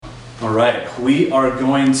All right, we are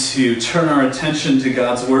going to turn our attention to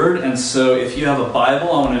God's Word, and so if you have a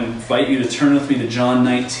Bible, I want to invite you to turn with me to John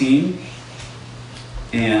 19,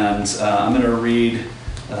 and I'm going to read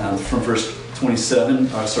from verse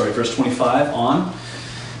 25 on.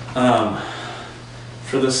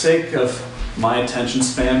 For the sake of my attention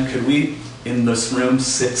span, could we in this room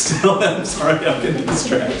sit still? I'm sorry, I'm getting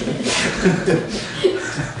distracted.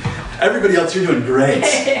 Everybody else, you're doing great.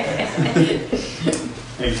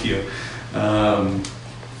 Thank you.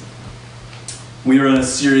 We are in a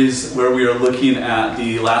series where we are looking at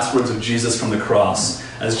the last words of Jesus from the cross.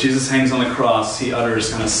 As Jesus hangs on the cross, he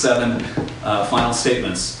utters kind of 7 final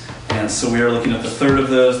statements. And so we are looking at the third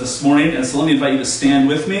of those this morning. And so let me invite you to stand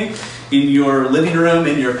with me in your living room,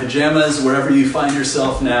 in your pajamas, wherever you find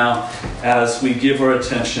yourself now, as we give our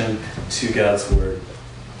attention to God's Word.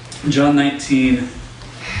 John 19,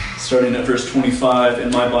 starting at verse 25.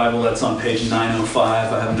 In my Bible, that's on page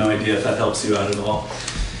 905. I have no idea if that helps you out at all.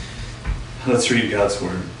 Let's read God's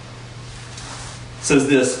Word. It says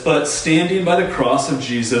this, "But standing by the cross of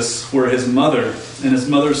Jesus were his mother and his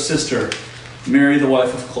mother's sister, Mary the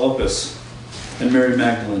wife of Clopas, and Mary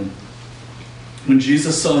Magdalene. When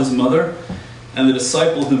Jesus saw his mother and the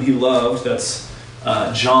disciple whom he loved," that's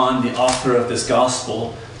John, the author of this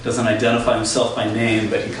gospel, doesn't identify himself by name,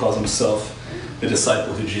 but he calls himself the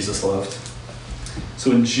disciple who Jesus loved. So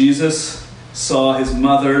when Jesus saw his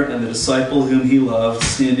mother and the disciple whom he loved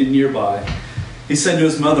standing nearby, he said to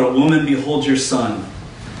his mother, "Woman, behold your son."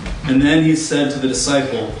 And then he said to the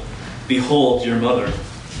disciple, "Behold your mother."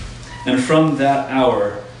 And from that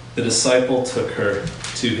hour, the disciple took her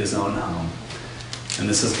to his own home. And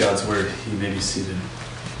this is God's Word. You may be seated.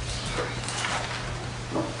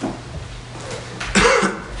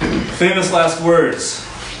 Famous last words.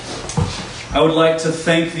 I would like to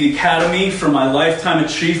thank the Academy for my Lifetime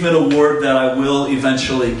Achievement Award that I will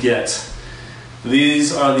eventually get.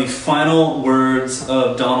 These are the final words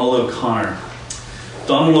of Donald O'Connor.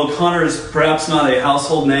 Donald O'Connor is perhaps not a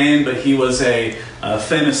household name, but he was a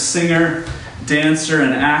famous singer, dancer,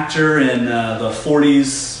 and actor in the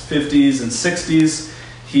 40s, 50s, and 60s.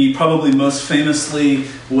 He probably most famously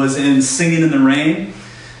was in Singing in the Rain,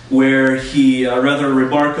 where he rather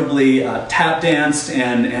remarkably tap danced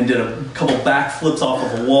and did a couple backflips off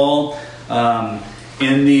of a wall.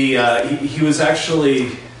 He was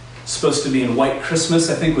actually supposed to be in White Christmas,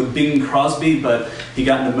 I think, with Bing Crosby, but he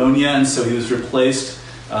got pneumonia, and so he was replaced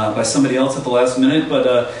by somebody else at the last minute. But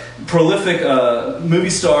a prolific movie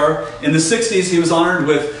star. In the 60s, he was honored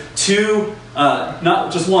with 2,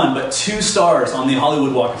 not just 1, but 2 stars on the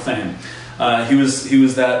Hollywood Walk of Fame. He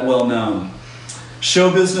was that well known.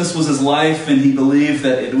 Show business was his life, and he believed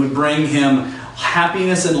that it would bring him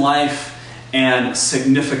happiness in life and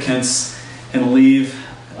significance, and leave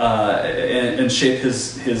and shape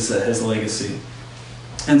his legacy.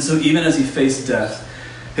 And so, even as he faced death,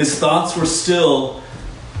 his thoughts were still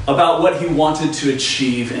about what he wanted to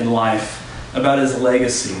achieve in life, about his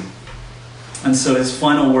legacy. And so, his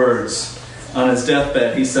final words on his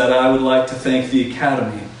deathbed, he said, "I would like to thank the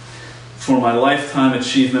Academy for my Lifetime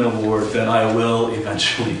Achievement Award that I will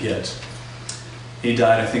eventually get." He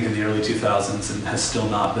died, I think, in the early 2000s and has still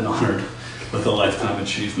not been honored with a Lifetime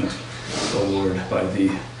Achievement Award by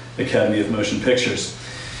the Academy of Motion Pictures.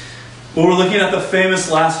 Well, we're looking at the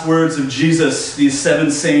famous last words of Jesus, these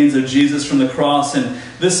 7 sayings of Jesus from the cross. And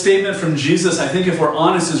this statement from Jesus, I think if we're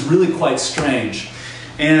honest, is really quite strange.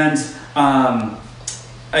 And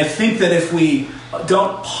I think that if we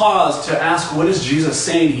don't pause to ask, what is Jesus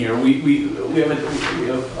saying here, we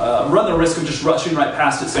run the risk of just rushing right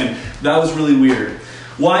past it, saying, that was really weird.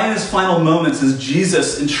 Why in his final moments is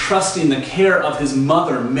Jesus entrusting the care of his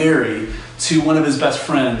mother, Mary, to one of his best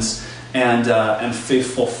friends and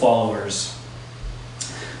faithful followers?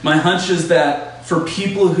 My hunch is that for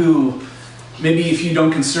people who, maybe if you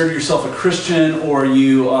don't consider yourself a Christian, or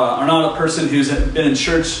you are not a person who's been in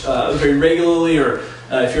church very regularly, or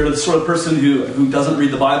if you're the sort of person who doesn't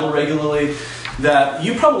read the Bible regularly, that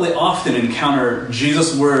you probably often encounter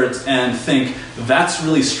Jesus' words and think, that's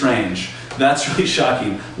really strange. That's really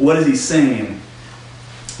shocking. What is he saying?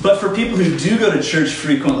 But for people who do go to church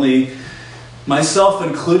frequently, myself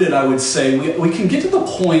included, I would say, we can get to the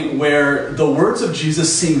point where the words of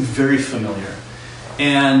Jesus seem very familiar.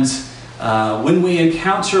 And when we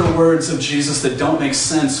encounter words of Jesus that don't make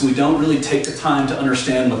sense, we don't really take the time to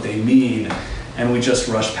understand what they mean, and we just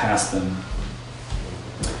rush past them.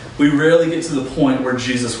 We rarely get to the point where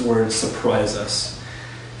Jesus' words surprise us.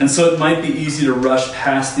 And so it might be easy to rush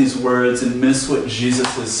past these words and miss what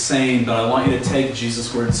Jesus is saying, but I want you to take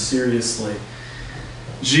Jesus' words seriously.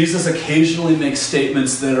 Jesus occasionally makes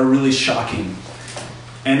statements that are really shocking.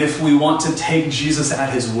 and if we want to take Jesus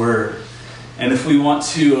at his word, and if we want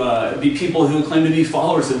to be people who claim to be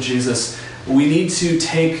followers of Jesus, we need to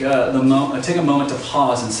take a moment to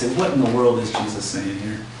pause and say, what in the world is Jesus saying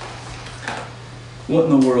here? What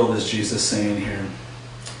in the world is Jesus saying here?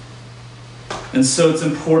 And so it's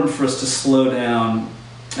important for us to slow down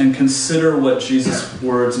and consider what Jesus'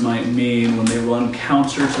 words might mean when they run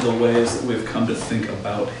counter to the ways that we've come to think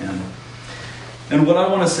about him. And what I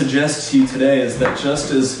want to suggest to you today is that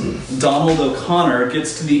just as Donald O'Connor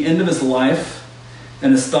gets to the end of his life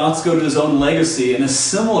and his thoughts go to his own legacy, in a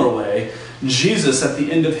similar way, Jesus at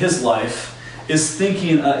the end of his life is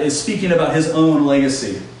speaking about his own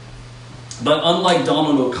legacy. But unlike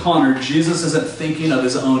Donald O'Connor, Jesus isn't thinking of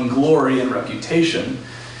his own glory and reputation.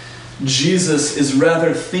 Jesus is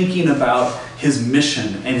rather thinking about his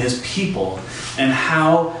mission and his people, and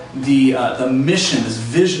how the mission, this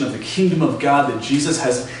vision of the kingdom of God that Jesus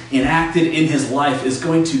has enacted in his life is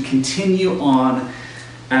going to continue on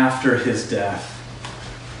after his death.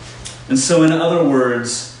 And so in other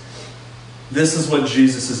words, this is what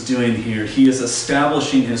Jesus is doing here. He is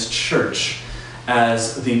establishing his church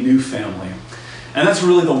as the new family. And that's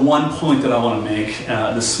really the one point that I want to make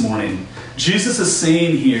this morning. Jesus is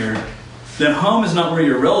saying here that home is not where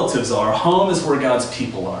your relatives are. Home is where God's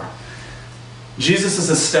people are. Jesus is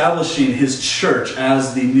establishing his church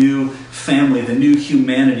as the new family, the new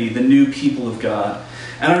humanity, the new people of God.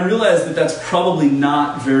 And I realize that that's probably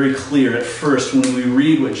not very clear at first when we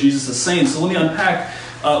read what Jesus is saying. So let me unpack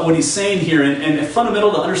what he's saying here. And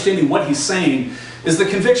fundamental to understanding what he's saying is the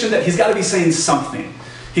conviction that he's got to be saying something.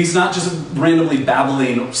 He's not just randomly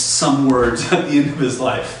babbling some words at the end of his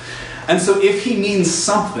life. And so if he means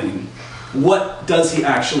something, what does he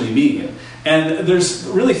actually mean? And there's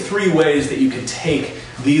really three ways that you could take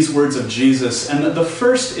these words of Jesus. And the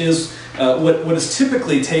first is what is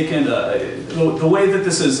typically taken, the way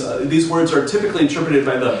that these words are typically interpreted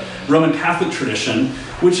by the Roman Catholic tradition,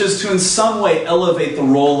 which is to in some way elevate the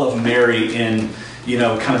role of Mary in,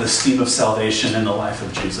 kind of the scheme of salvation in the life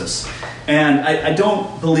of Jesus. And I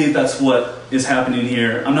don't believe that's what is happening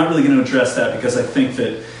here. I'm not really going to address that because I think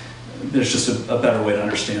that there's just a better way to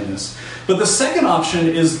understand this. But the second option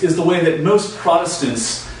is the way that most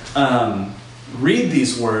Protestants read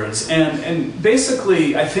these words. And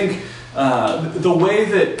basically, I think the way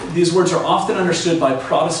that these words are often understood by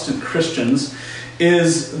Protestant Christians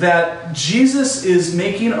is that Jesus is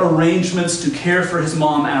making arrangements to care for his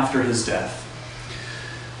mom after his death.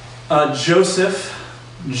 Joseph,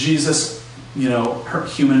 Jesus, her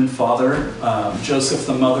human father, Joseph,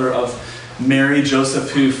 the mother of Mary, Joseph,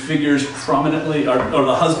 who figures prominently, or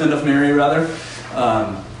the husband of Mary, rather.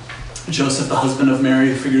 Joseph, the husband of Mary,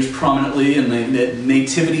 who figures prominently in the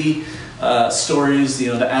nativity stories, the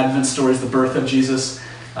Advent stories, the birth of Jesus,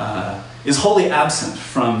 is wholly absent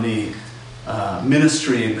from the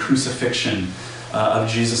ministry and crucifixion of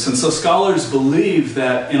Jesus. And so scholars believe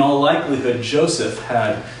that, in all likelihood, Joseph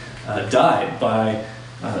had died by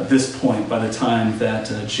this point, by the time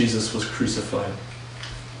that Jesus was crucified.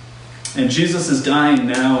 And Jesus is dying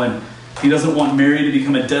now, and he doesn't want Mary to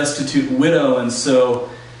become a destitute widow, and so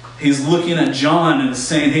he's looking at John and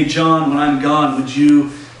saying, "Hey, John, when I'm gone, would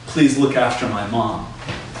you please look after my mom?"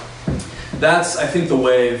 That's, I think, the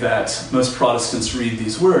way that most Protestants read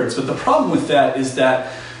these words. But the problem with that is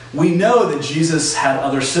that we know that Jesus had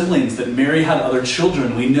other siblings, that Mary had other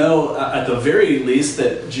children. We know, at the very least,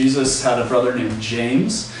 that Jesus had a brother named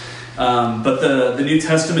James. But the New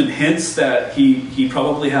Testament hints that he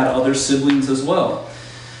probably had other siblings as well.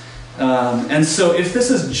 And so if this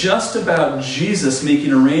is just about Jesus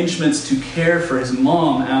making arrangements to care for his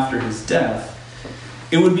mom after his death,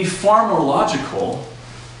 it would be far more logical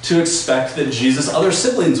to expect that Jesus' other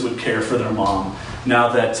siblings would care for their mom now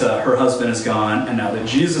that her husband is gone and now that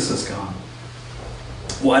Jesus is gone.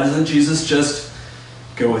 Why doesn't Jesus just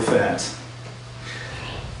go with that?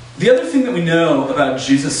 The other thing that we know about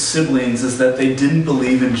Jesus' siblings is that they didn't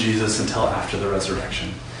believe in Jesus until after the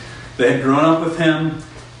resurrection. They had grown up with him,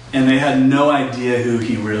 and they had no idea who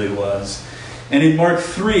he really was. And in Mark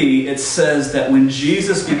 3, it says that when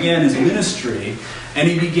Jesus began his ministry, and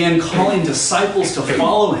he began calling disciples to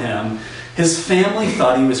follow him, his family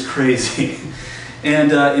thought he was crazy.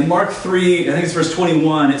 And in Mark 3, I think it's verse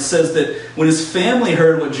 21, it says that when his family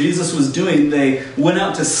heard what Jesus was doing, they went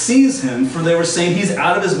out to seize him, for they were saying, "He's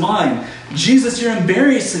out of his mind. Jesus, you're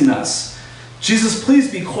embarrassing us. Jesus,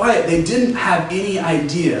 please be quiet." They didn't have any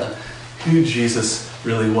idea who Jesus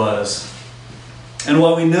really was. And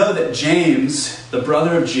while we know that James, the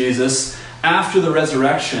brother of Jesus, after the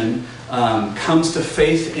resurrection, comes to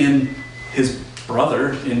faith in his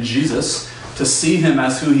brother, in Jesus, to see him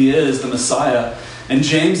as who he is, the Messiah, And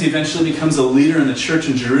James eventually becomes a leader in the church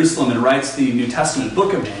in Jerusalem and writes the New Testament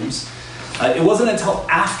book of James. It wasn't until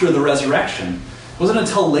after the resurrection, it wasn't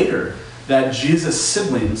until later that Jesus'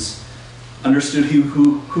 siblings understood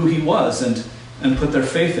who he was and put their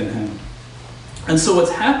faith in him. And so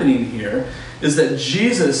what's happening here is that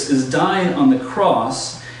Jesus is dying on the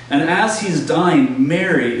cross, and as he's dying,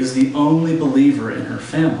 Mary is the only believer in her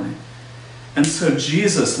family. And so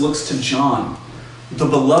Jesus looks to John, the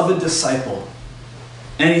beloved disciple,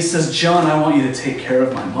 and he says, John, I want you to take care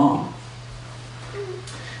of my mom.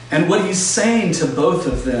 And what he's saying to both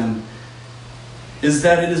of them is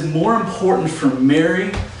that it is more important for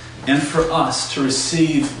Mary and for us to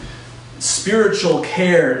receive spiritual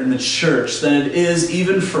care in the church than it is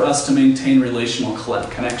even for us to maintain relational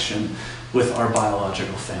connection with our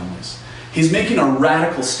biological families. He's making a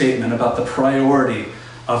radical statement about the priority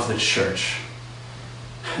of the church.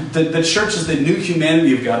 The church is the new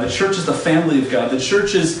humanity of God. The church is the family of God. The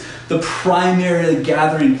church is the primary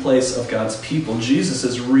gathering place of God's people. Jesus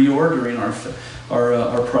is reordering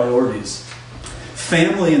our priorities.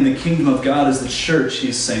 Family in the kingdom of God is the church,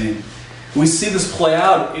 he's saying. We see this play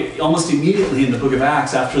out almost immediately in the book of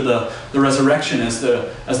Acts after the resurrection as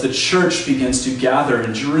the church begins to gather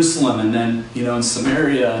in Jerusalem and then in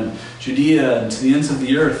Samaria and Judea and to the ends of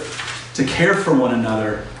the earth to care for one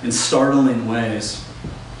another in startling ways.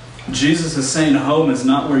 Jesus is saying home is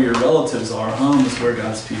not where your relatives are. Home is where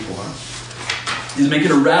God's people are. He's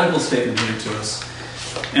making a radical statement here to us.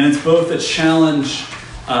 And it's both a challenge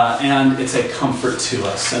and it's a comfort to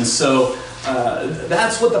us. And so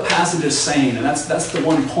that's what the passage is saying. And that's the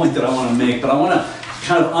one point that I want to make. But I want to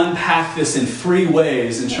kind of unpack this in three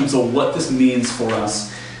ways in terms of what this means for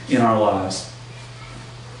us in our lives.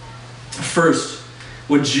 First,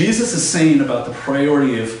 what Jesus is saying about the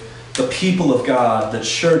priority of the people of God, the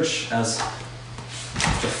church as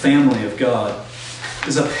the family of God,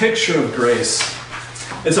 is a picture of grace.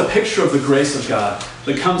 It's a picture of the grace of God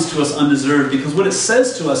that comes to us undeserved, because what it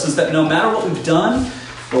says to us is that no matter what we've done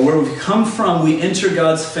or where we've come from, we enter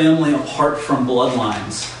God's family apart from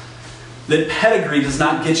bloodlines. That pedigree does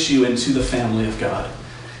not get you into the family of God.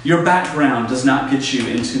 Your background does not get you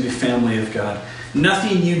into the family of God.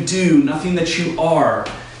 Nothing you do, nothing that you are,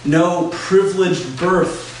 no privileged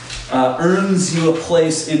birth earns you a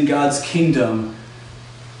place in God's kingdom.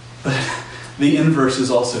 But the inverse is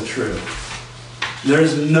also true. There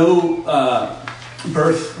is no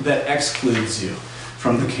birth that excludes you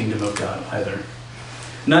from the kingdom of God either.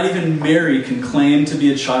 Not even Mary can claim to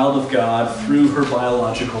be a child of God through her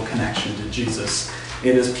biological connection to Jesus.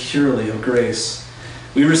 It is purely of grace.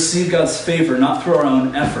 We receive God's favor not through our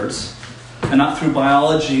own efforts and not through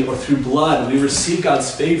biology or through blood. We receive God's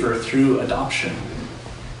favor through adoption.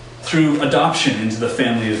 Through adoption into the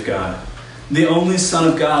family of God. The only Son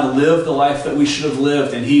of God lived the life that we should have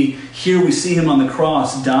lived. And here we see him on the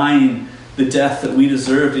cross dying the death that we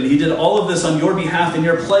deserved. And he did all of this on your behalf in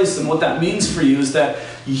your place. And what that means for you is that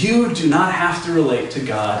you do not have to relate to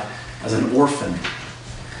God as an orphan.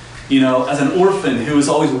 As an orphan who is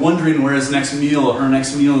always wondering where his next meal or her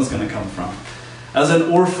next meal is going to come from. As an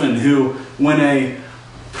orphan who, when a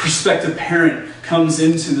prospective parent comes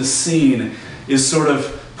into the scene, is sort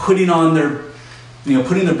of putting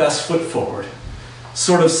their best foot forward,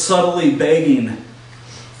 sort of subtly begging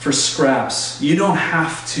for scraps. You don't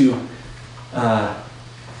have to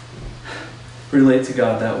relate to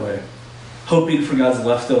God that way, hoping for God's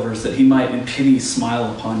leftovers that he might in pity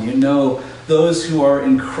smile upon you. No, those who are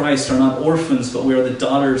in Christ are not orphans, but we are the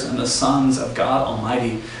daughters and the sons of God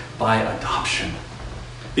Almighty by adoption.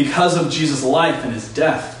 Because of Jesus' life and his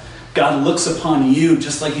death, God looks upon you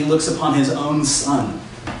just like he looks upon his own Son.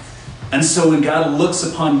 And so when God looks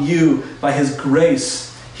upon you by his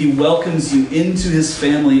grace, he welcomes you into his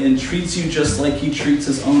family and treats you just like he treats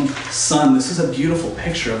his own Son. This is a beautiful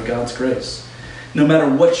picture of God's grace. No matter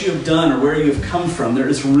what you have done or where you have come from, there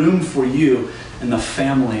is room for you in the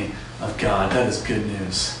family of God. That is good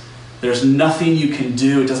news. There's nothing you can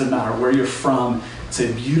do. It doesn't matter where you're from. It's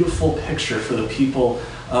a beautiful picture for the people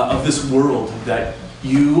of this world that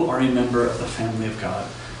you are a member of the family of God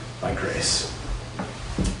by grace.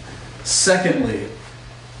 Secondly,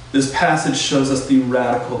 this passage shows us the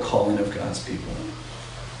radical calling of God's people.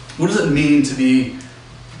 What does it mean to be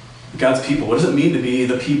God's people? What does it mean to be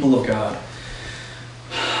the people of God?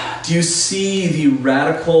 Do you see the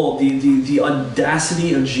radical, the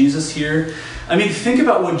audacity of Jesus here? I mean, think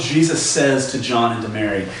about what Jesus says to John and to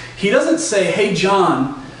Mary. He doesn't say, hey,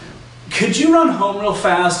 John, could you run home real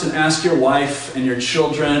fast and ask your wife and your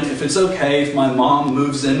children if it's okay if my mom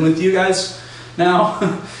moves in with you guys now?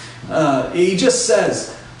 He just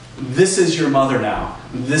says, this is your mother now.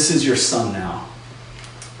 This is your son now.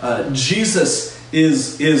 Jesus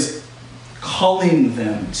is calling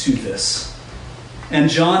them to this. And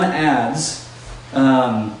John adds,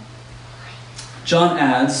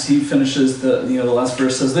 he finishes the last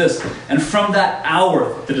verse says this, and from that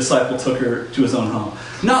hour the disciple took her to his own home.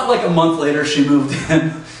 Not like a month later she moved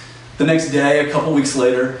in, the next day, a couple weeks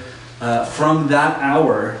later. From that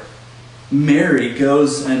hour, Mary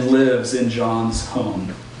goes and lives in John's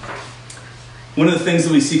home. One of the things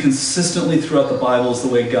that we see consistently throughout the Bible is the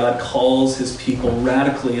way God calls his people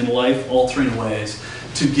radically in life-altering ways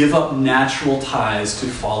to give up natural ties to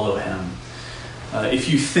follow him. If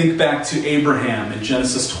you think back to Abraham in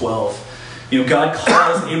Genesis 12, God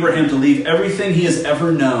calls Abraham to leave everything he has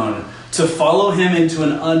ever known to follow him into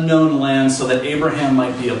an unknown land so that Abraham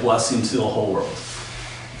might be a blessing to the whole world.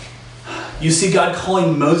 You see God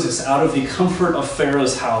calling Moses out of the comfort of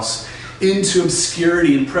Pharaoh's house into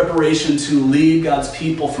obscurity in preparation to lead God's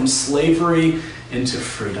people from slavery into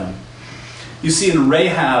freedom. You see in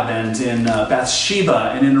Rahab and in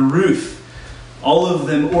Bathsheba and in Ruth, all of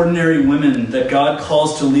them ordinary women that God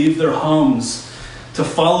calls to leave their homes, to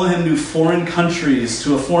follow him to foreign countries,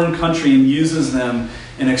 to a foreign country, and uses them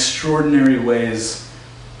in extraordinary ways.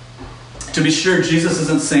 To be sure, Jesus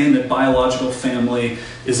isn't saying that biological family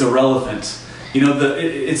is irrelevant.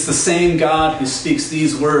 It's the same God who speaks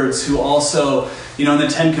these words, who also, in the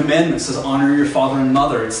Ten Commandments says, honor your father and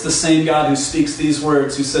mother. It's the same God who speaks these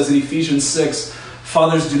words, who says in Ephesians 6,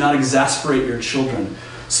 fathers, do not exasperate your children.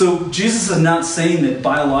 So Jesus is not saying that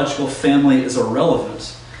biological family is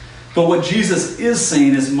irrelevant. But what Jesus is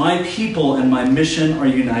saying is my people and my mission are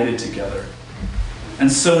united together. And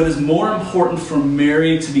so it is more important for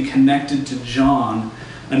Mary to be connected to John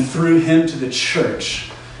and through him to the church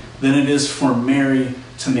than it is for Mary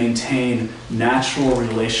to maintain natural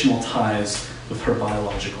relational ties with her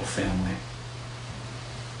biological family.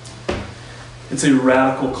 It's a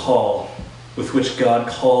radical call with which God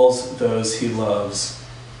calls those he loves.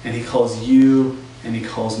 And he calls you and he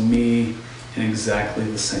calls me in exactly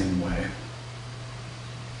the same way.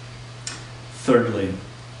 Thirdly,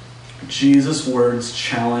 Jesus' words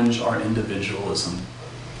challenge our individualism.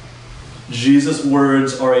 Jesus'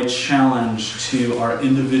 words are a challenge to our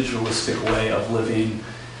individualistic way of living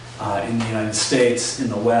in the United States, in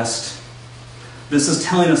the West. This is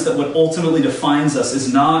telling us that what ultimately defines us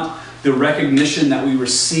is not the recognition that we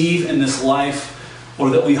receive in this life or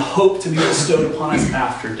that we hope to be bestowed upon us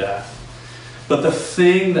after death. But the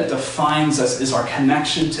thing that defines us is our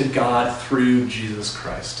connection to God through Jesus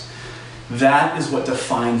Christ. That is what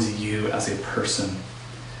defines you as a person.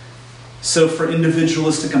 So for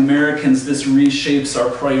individualistic Americans, this reshapes our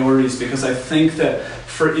priorities, because I think that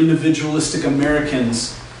for individualistic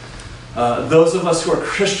Americans, those of us who are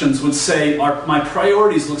Christians would say, my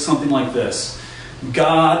priorities look something like this.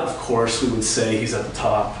 God, of course, we would say he's at the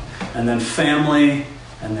top. And then family,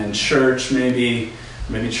 and then church, maybe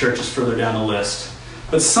church is further down the list.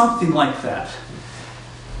 But something like that.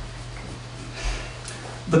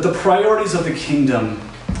 But the priorities of the kingdom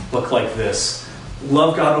look like this.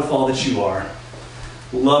 Love God with all that you are.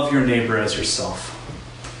 Love your neighbor as yourself.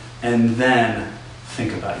 And then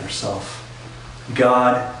think about yourself.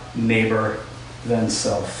 God, neighbor, then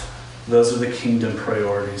self. Those are the kingdom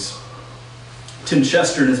priorities. Tim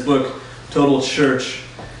Chester, in his book, Total Church,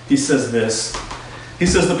 he says this. He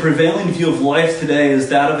says, the prevailing view of life today is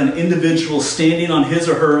that of an individual standing on his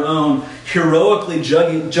or her own, heroically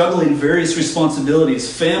juggling various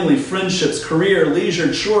responsibilities, family, friendships, career,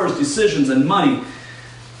 leisure, chores, decisions, and money.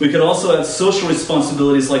 We could also add social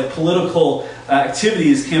responsibilities like political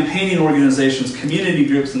activities, campaigning organizations, community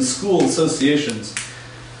groups, and school associations.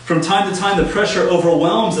 From time to time, the pressure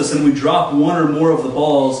overwhelms us and we drop one or more of the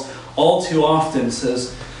balls. All too often,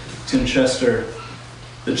 says Tim Chester,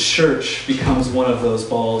 the church becomes one of those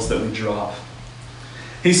balls that we drop.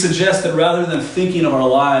 He suggests that rather than thinking of our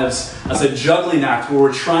lives as a juggling act where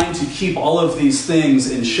we're trying to keep all of these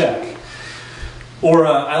things in check, or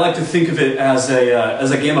I like to think of it as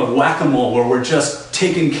a game of whack-a-mole where we're just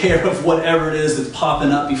taking care of whatever it is that's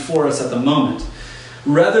popping up before us at the moment.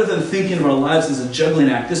 Rather than thinking of our lives as a juggling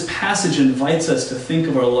act, this passage invites us to think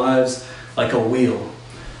of our lives like a wheel,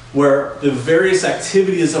 where the various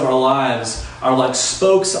activities of our lives are like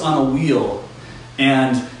spokes on a wheel,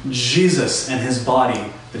 and Jesus and his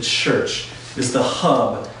body, the church, is the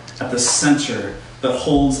hub at the center that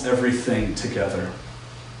holds everything together.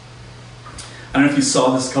 I don't know if you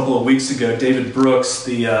saw this a couple of weeks ago. David Brooks,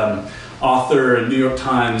 the author and New York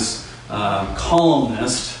Times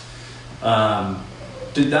columnist, that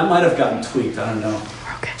might have gotten tweaked. I don't know.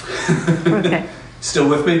 We're okay. Still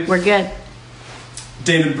with me? We're good.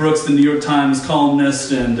 David Brooks, the New York Times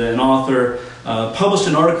columnist and an author, published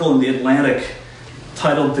an article in The Atlantic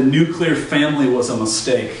titled "The Nuclear Family Was a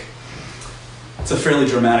Mistake." It's a fairly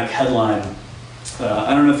dramatic headline.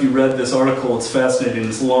 I don't know if you read this article. It's fascinating.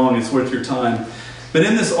 It's long. It's worth your time. But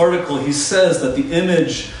in this article, he says that the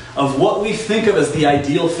image of what we think of as the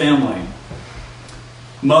ideal family,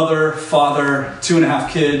 mother, father, 2.5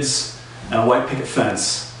 kids, and a white picket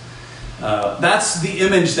fence, that's the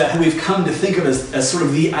image that we've come to think of as sort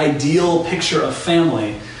of the ideal picture of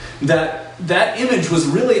family. That image was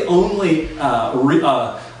really only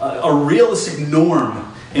a realistic norm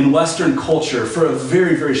in Western culture for a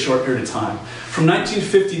very, very short period of time. From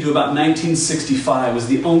 1950 to about 1965 was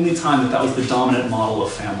the only time that was the dominant model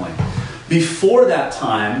of family. Before that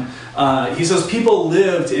time, he says people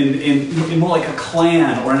lived in more like a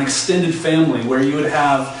clan or an extended family where you would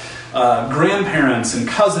have grandparents and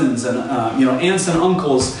cousins and aunts and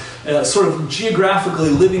uncles sort of geographically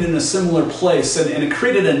living in a similar place, and it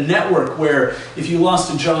created a network where if you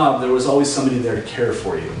lost a job, there was always somebody there to care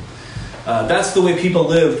for you. That's the way people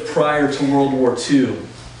lived prior to World War II.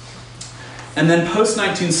 And then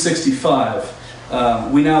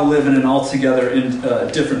post-1965, we now live in an altogether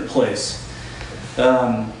different place.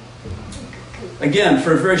 Again,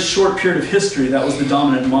 for a very short period of history, that was the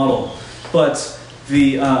dominant model. But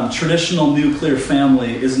the traditional nuclear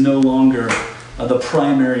family is no longer the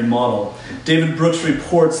primary model. David Brooks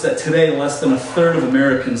reports that today less than 1/3 of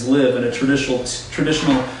Americans live in a traditional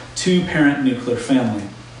two-parent nuclear family.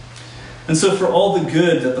 And so for all the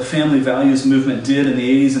good that the family values movement did in the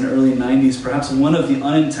 80s and early 90s, perhaps one of the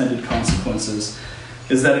unintended consequences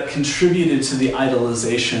is that it contributed to the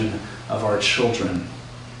idolization of our children.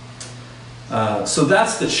 So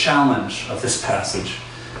that's the challenge of this passage.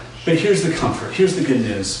 But here's the comfort. Here's the good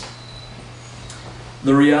news.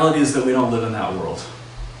 The reality is that we don't live in that world.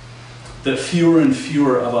 That fewer and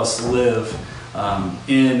fewer of us live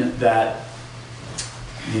in that,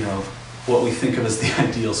 what we think of as the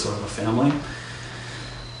ideal sort of a family.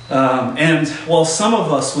 And while some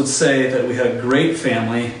of us would say that we had a great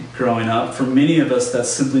family growing up, for many of us that's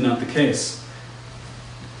simply not the case.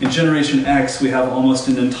 In Generation X, we have almost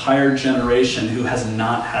an entire generation who has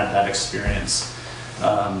not had that experience.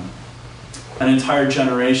 An entire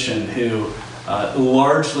generation who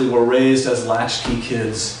largely were raised as latchkey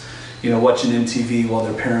kids, watching MTV while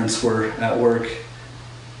their parents were at work.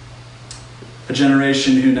 A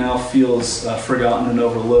generation who now feels forgotten and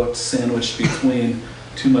overlooked, sandwiched between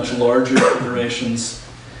two much larger generations,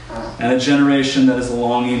 and a generation that is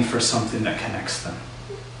longing for something that connects them.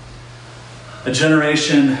 A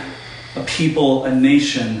generation, a people, a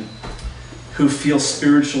nation who feel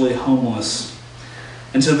spiritually homeless.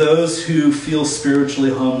 And to those who feel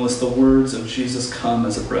spiritually homeless, the words of Jesus come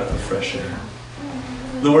as a breath of fresh air.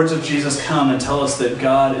 The words of Jesus come and tell us that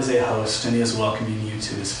God is a host and he is welcoming you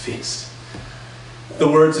to his feast. The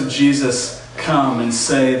words of Jesus come and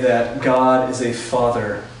say that God is a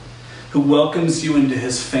father who welcomes you into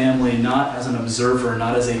his family, not as an observer,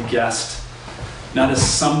 not as a guest, not as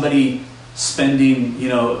somebody spending,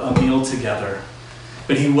 a meal together,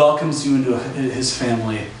 but he welcomes you into his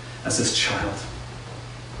family as his child.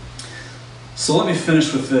 So let me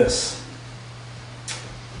finish with this.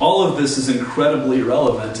 All of this is incredibly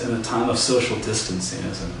relevant in a time of social distancing,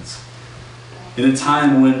 isn't it? In a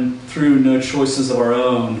time when, through no choices of our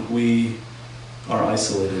own, we are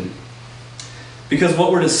isolated. Because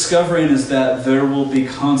what we're discovering is that there will be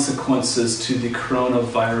consequences to the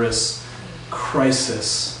coronavirus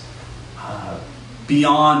crisis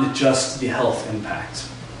beyond just the health impact.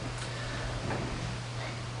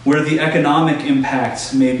 Where the economic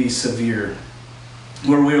impact may be severe,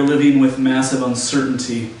 where we are living with massive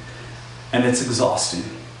uncertainty and it's exhausting,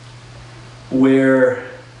 where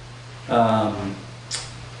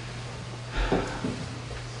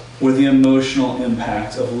the emotional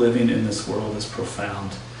impact of living in this world is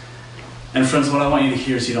profound. And friends, what I want you to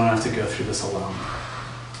hear is you don't have to go through this alone.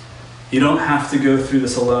 You don't have to go through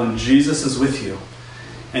this alone. Jesus is with you,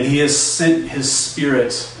 and he has sent his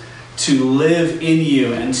Spirit to live in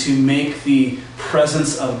you and to make the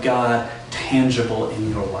presence of God tangible in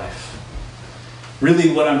your life.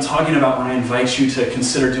 Really, what I'm talking about when I invite you to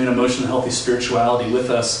consider doing emotionally healthy spirituality with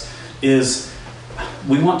us is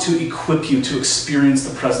we want to equip you to experience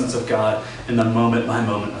the presence of God in the moment by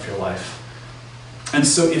moment of your life. And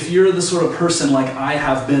so if you're the sort of person like I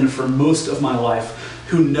have been for most of my life,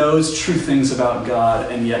 who knows true things about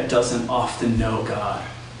God and yet doesn't often know God,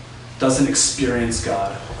 doesn't experience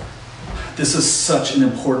God, this is such an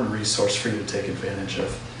important resource for you to take advantage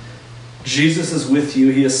of. Jesus is with you.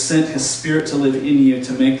 He has sent his Spirit to live in you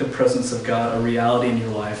to make the presence of God a reality in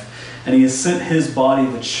your life. And he has sent his body,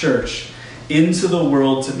 the church, into the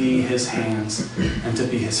world to be his hands and to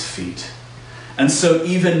be his feet. And so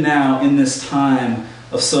even now, in this time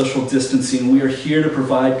of social distancing, we are here to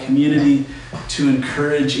provide community, to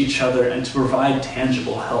encourage each other, and to provide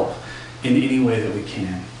tangible help in any way that we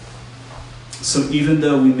can. So even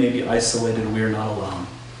though we may be isolated, we are not alone.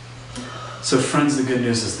 So friends, the good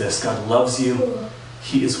news is this: God loves you,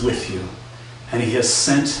 he is with you, and he has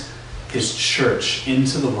sent his church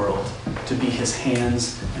into the world to be his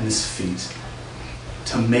hands and his feet,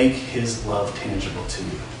 to make his love tangible to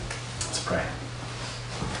you. Let's pray.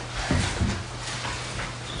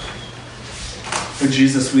 Lord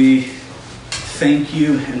Jesus, we thank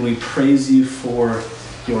you and we praise you for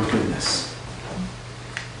your goodness.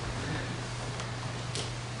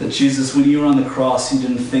 That Jesus, when you were on the cross, you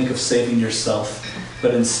didn't think of saving yourself,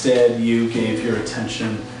 but instead you gave your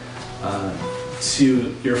attention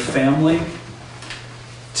to your family,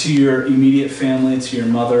 to your immediate family, to your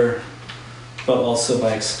mother, but also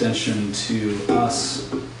by extension to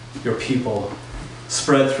us, your people,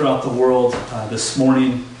 spread throughout the world this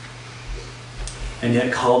morning, and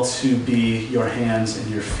yet called to be your hands and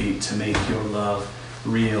your feet to make your love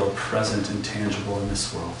real, present, and tangible in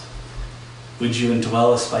this world. Would you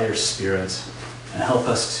indwell us by your Spirit and help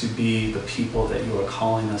us to be the people that you are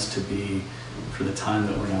calling us to be for the time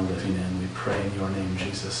that we're now living in. We pray in your name,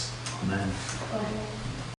 Jesus. Amen. Amen.